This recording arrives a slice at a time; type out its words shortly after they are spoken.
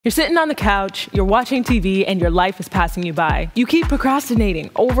You're sitting on the couch, you're watching TV, and your life is passing you by. You keep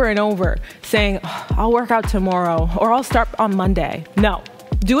procrastinating over and over, saying, oh, I'll work out tomorrow, or I'll start on Monday. No,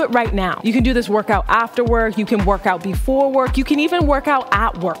 do it right now. You can do this workout after work, you can work out before work, you can even work out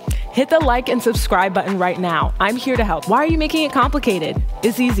at work. Hit the like and subscribe button right now. I'm here to help. Why are you making it complicated?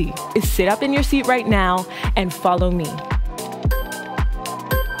 It's easy. It's sit up in your seat right now and follow me.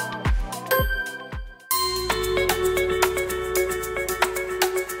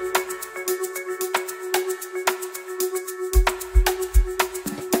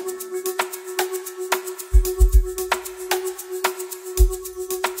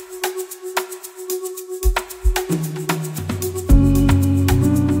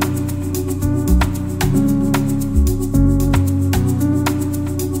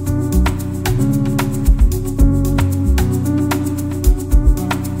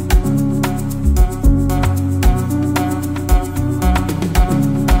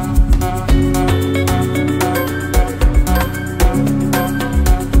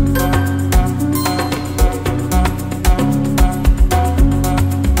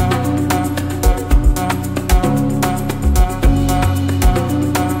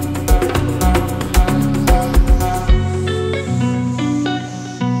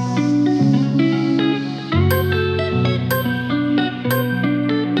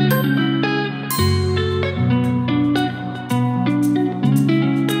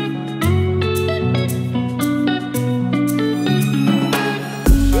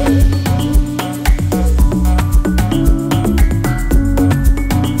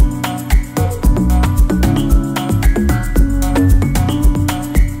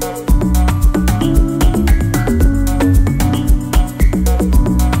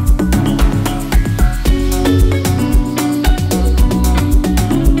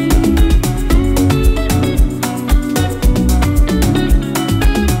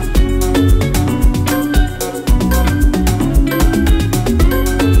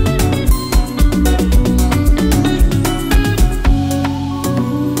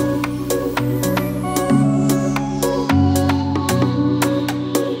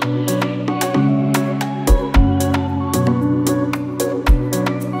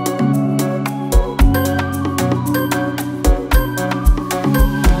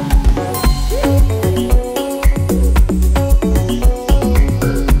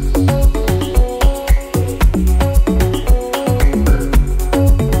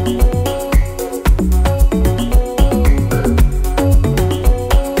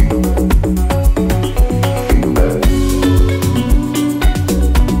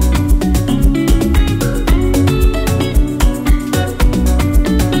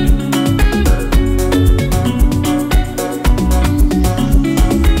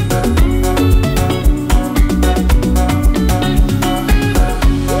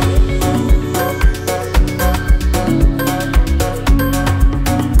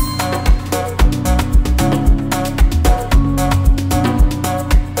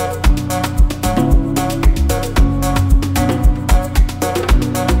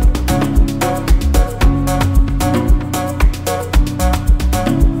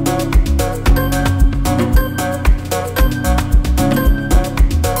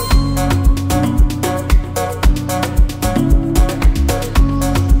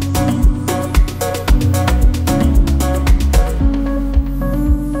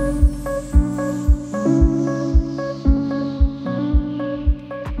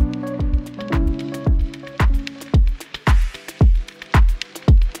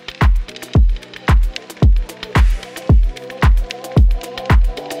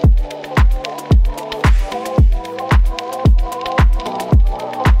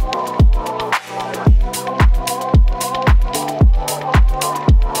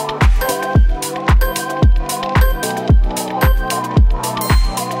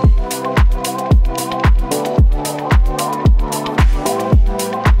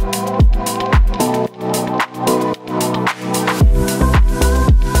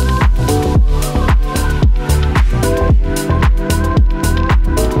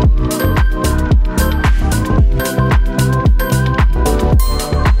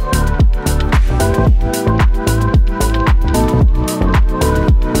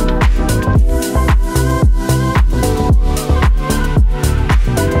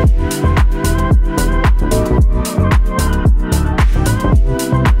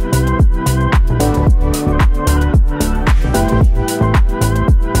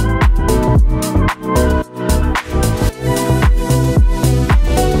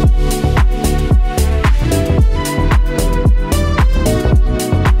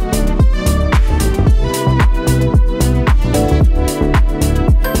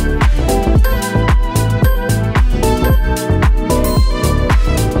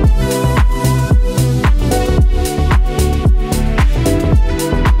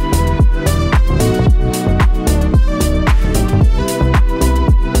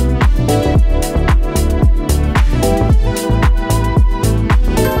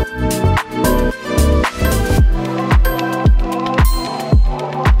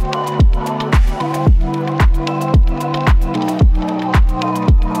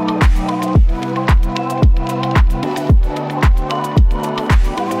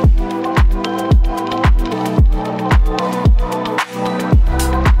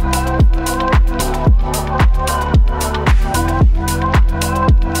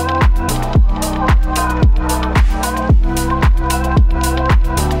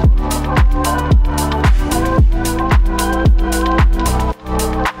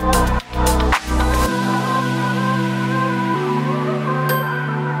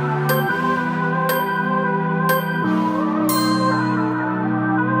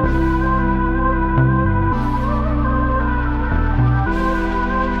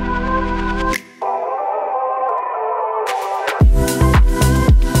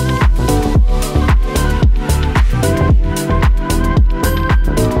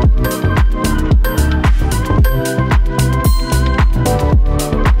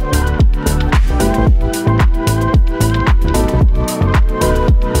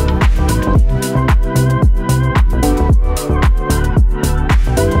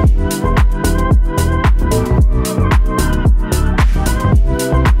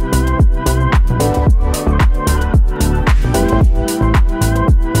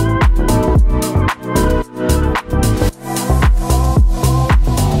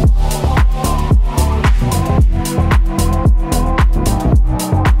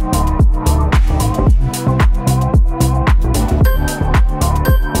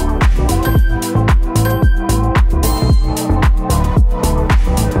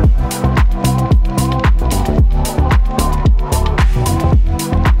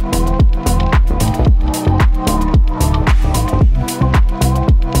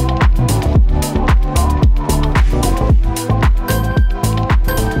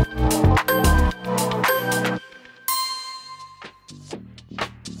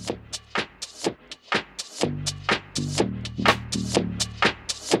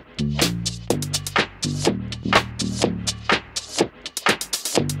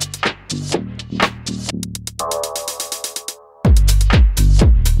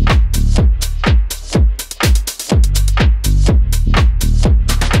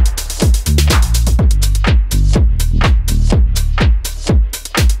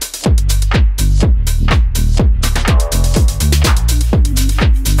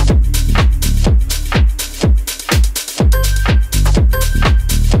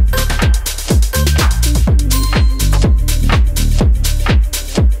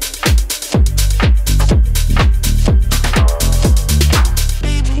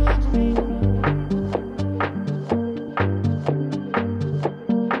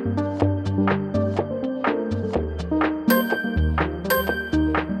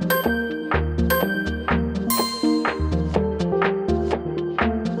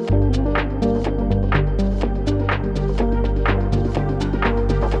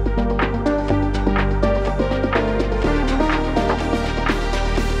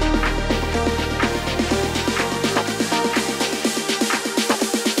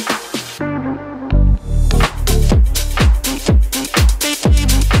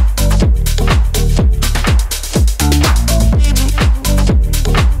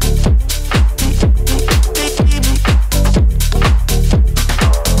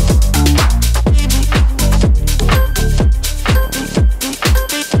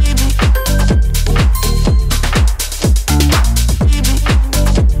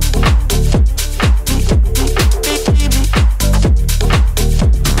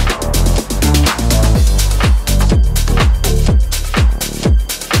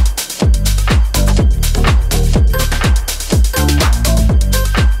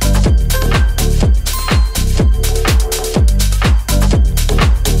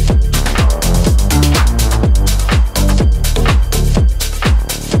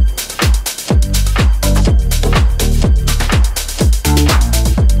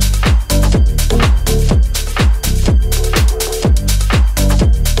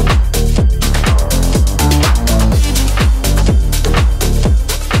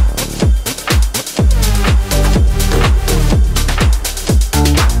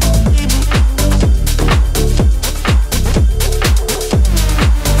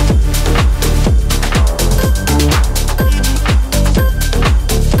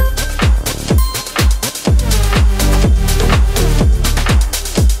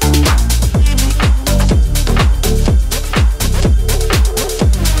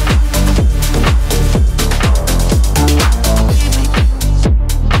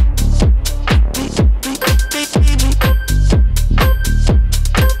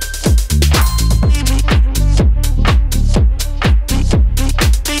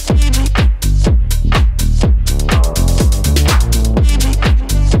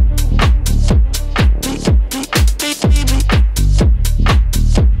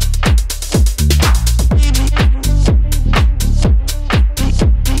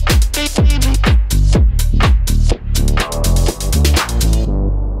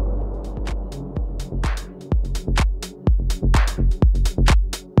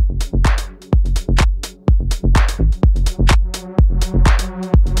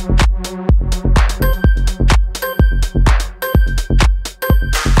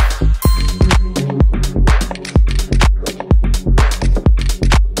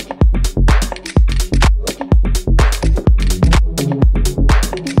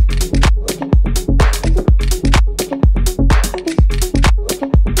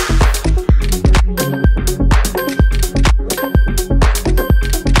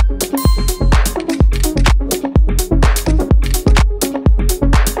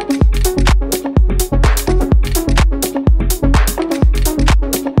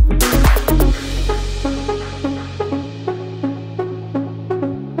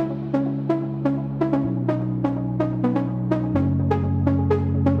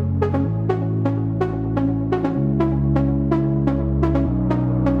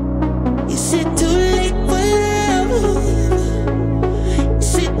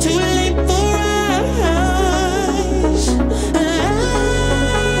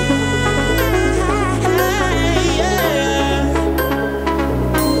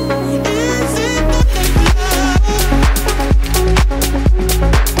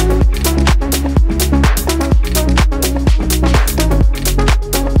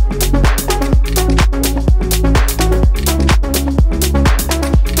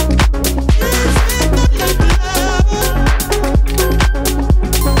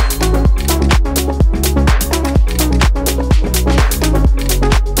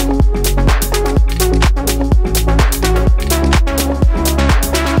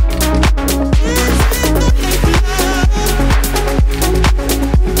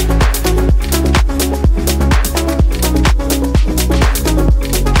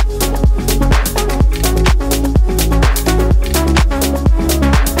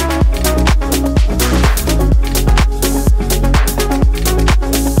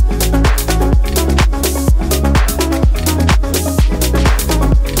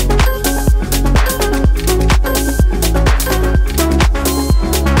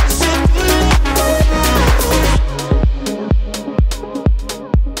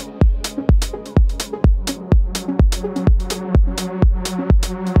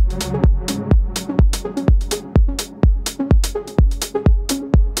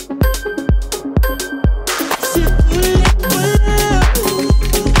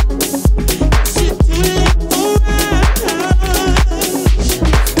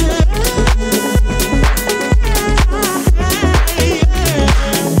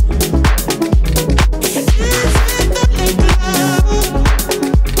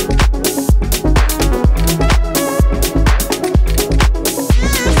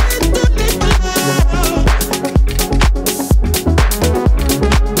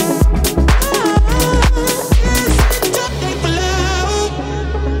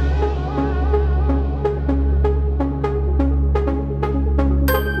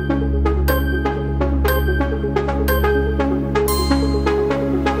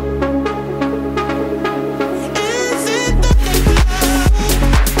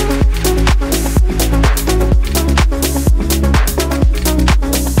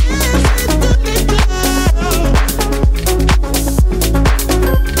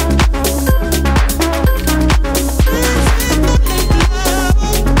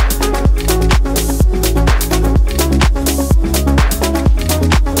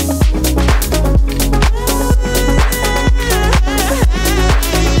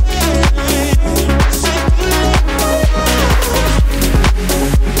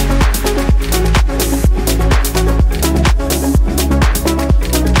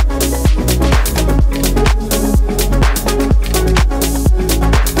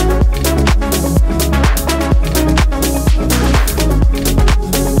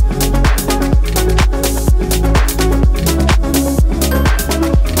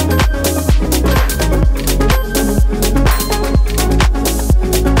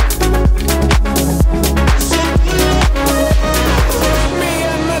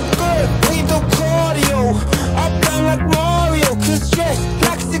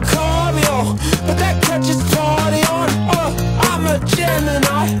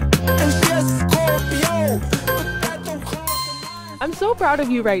 Gemini, and she a Scorpio. But that don't cross the line. I'm so proud of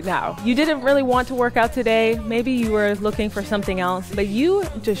you right now. You didn't really want to work out today. Maybe you were looking for something else, but you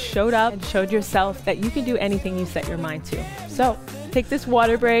just showed up and showed yourself that you can do anything you set your mind to. So take this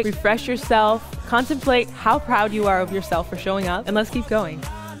water break, refresh yourself, contemplate how proud you are of yourself for showing up, and let's keep going.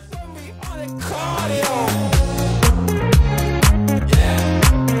 Cardio.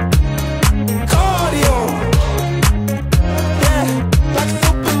 Cardio. Yeah, like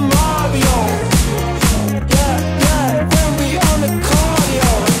Super Mario. Yeah, when we on the cardio.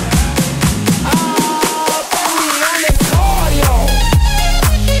 When we on the cardio.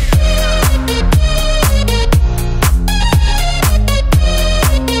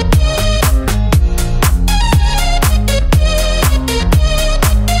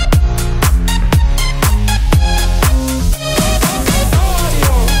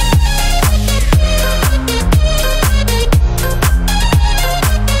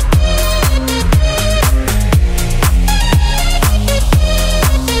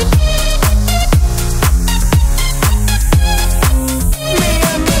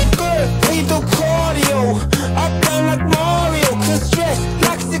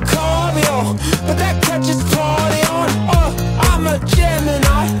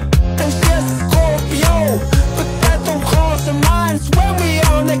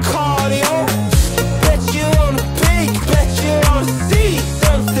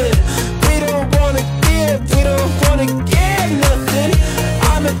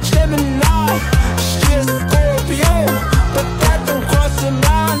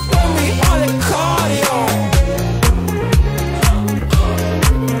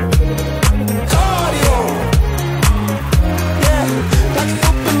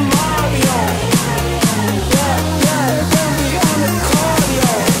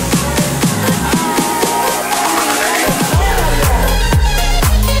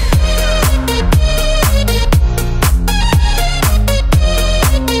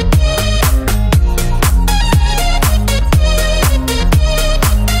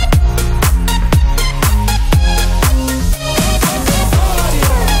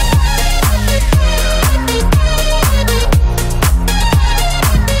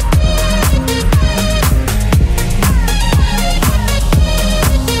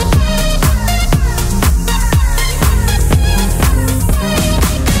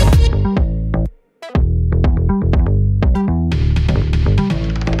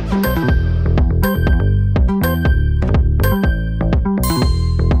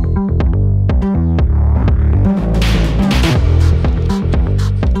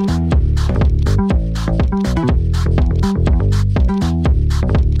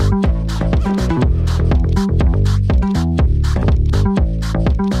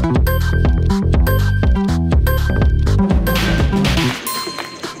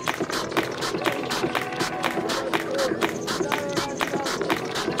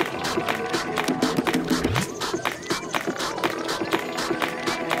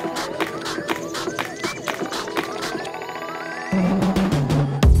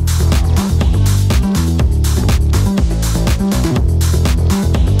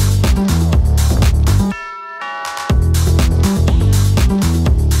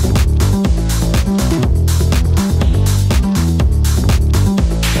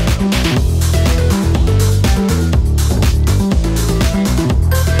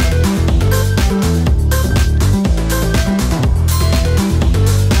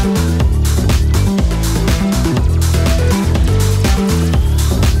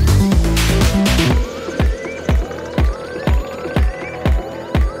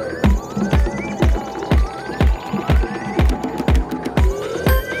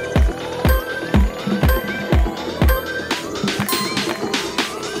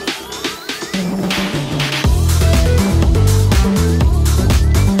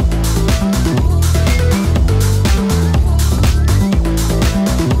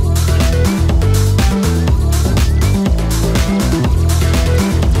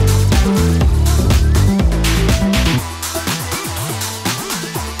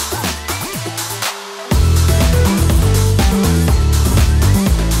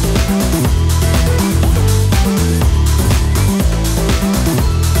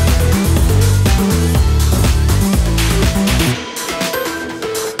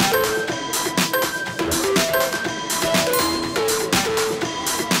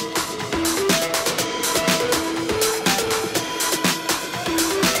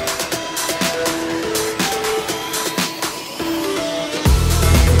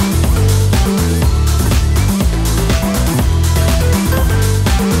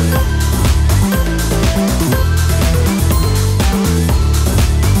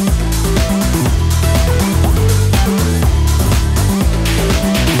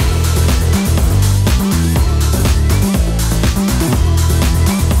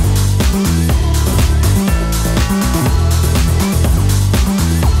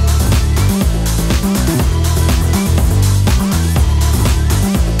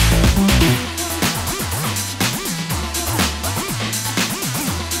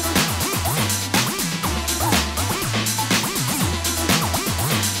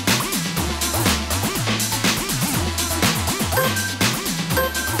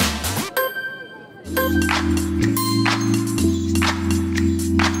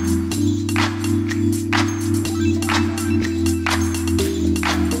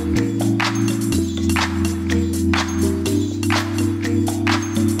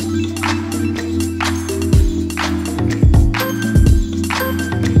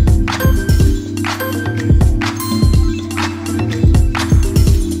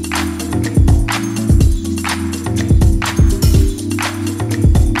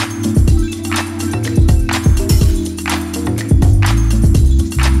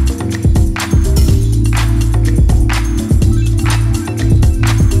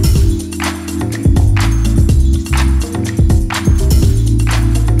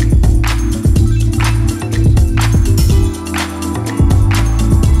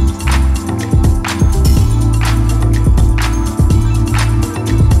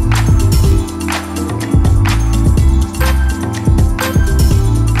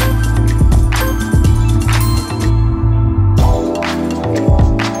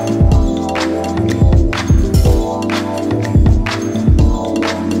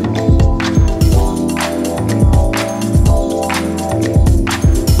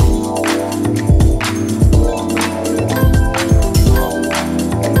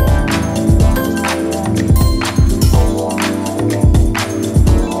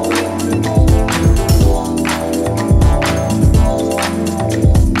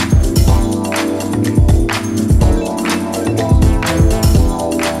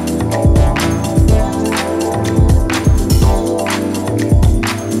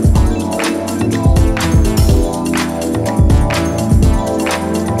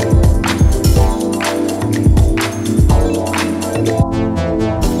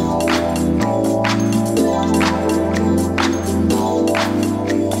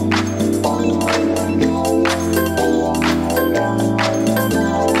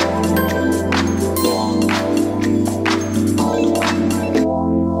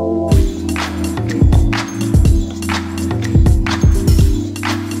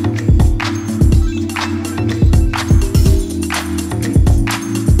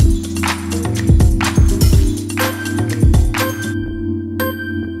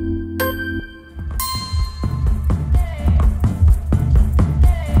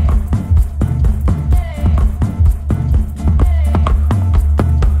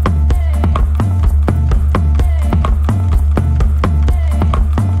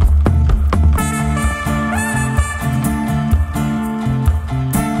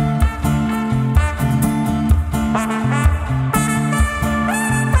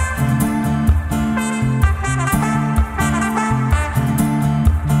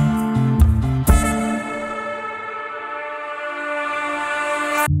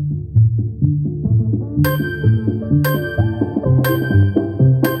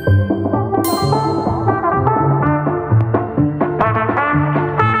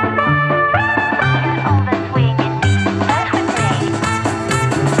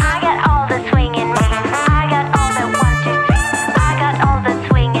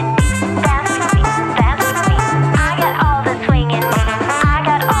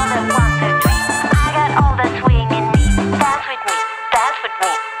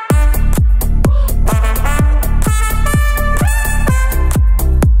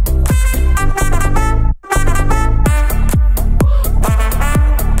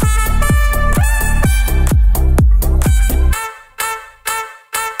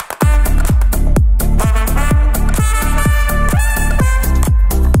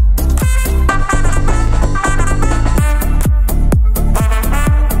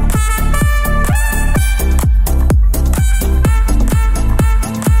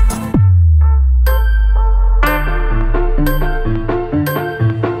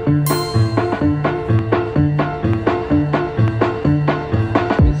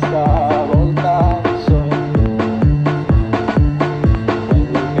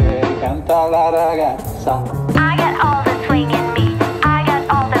 I got all the swing in me. I got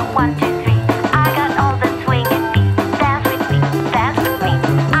all the 1, 2, 3. I got all the swing in me. Dance with me, dance with me.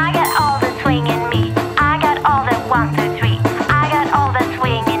 I got all the swing in me. I got all the 1, 2, 3. I got all the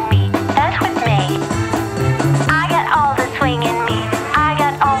swing in me. Dance with me. I got all the swing in me. I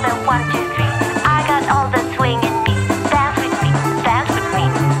got all the 1, 2, 3. I got all the swing in me. Dance with me, dance with me.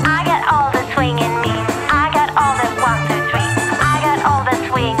 I got all the swing in me. I got all the 1, 2, 3. I got all the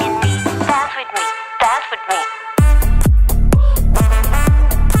swing in me. Dance with me, dance with me.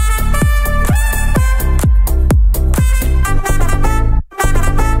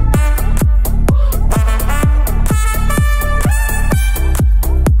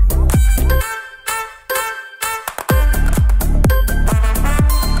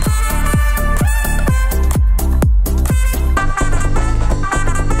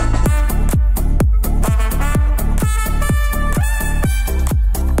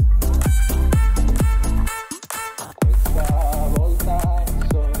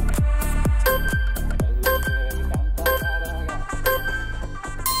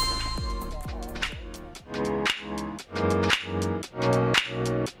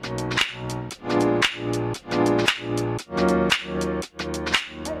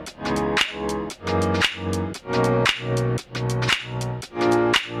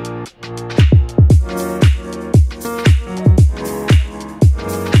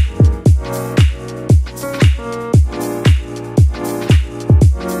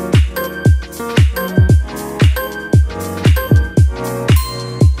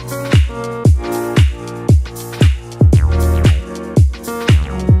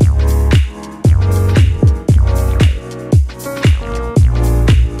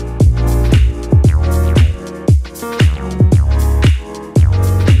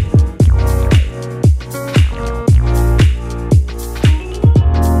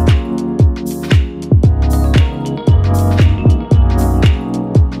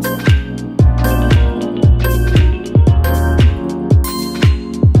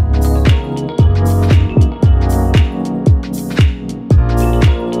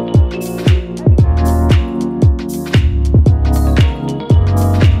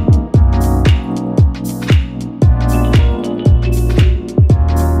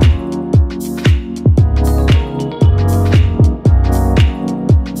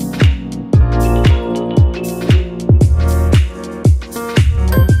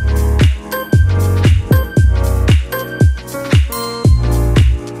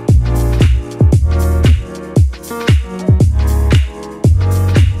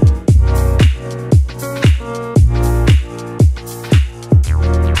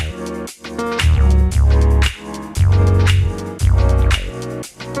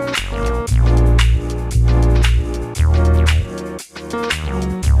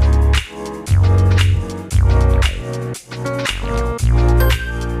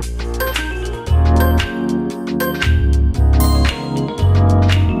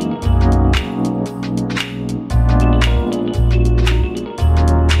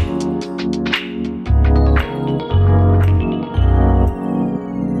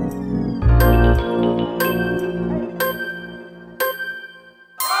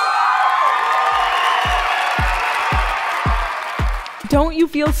 Don't you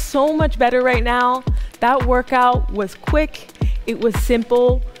feel so much better right now? That workout was quick, it was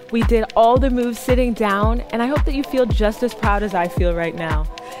simple, we did all the moves sitting down, and I hope that you feel just as proud as I feel right now.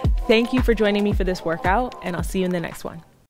 Thank you for joining me for this workout, and I'll see you in the next one.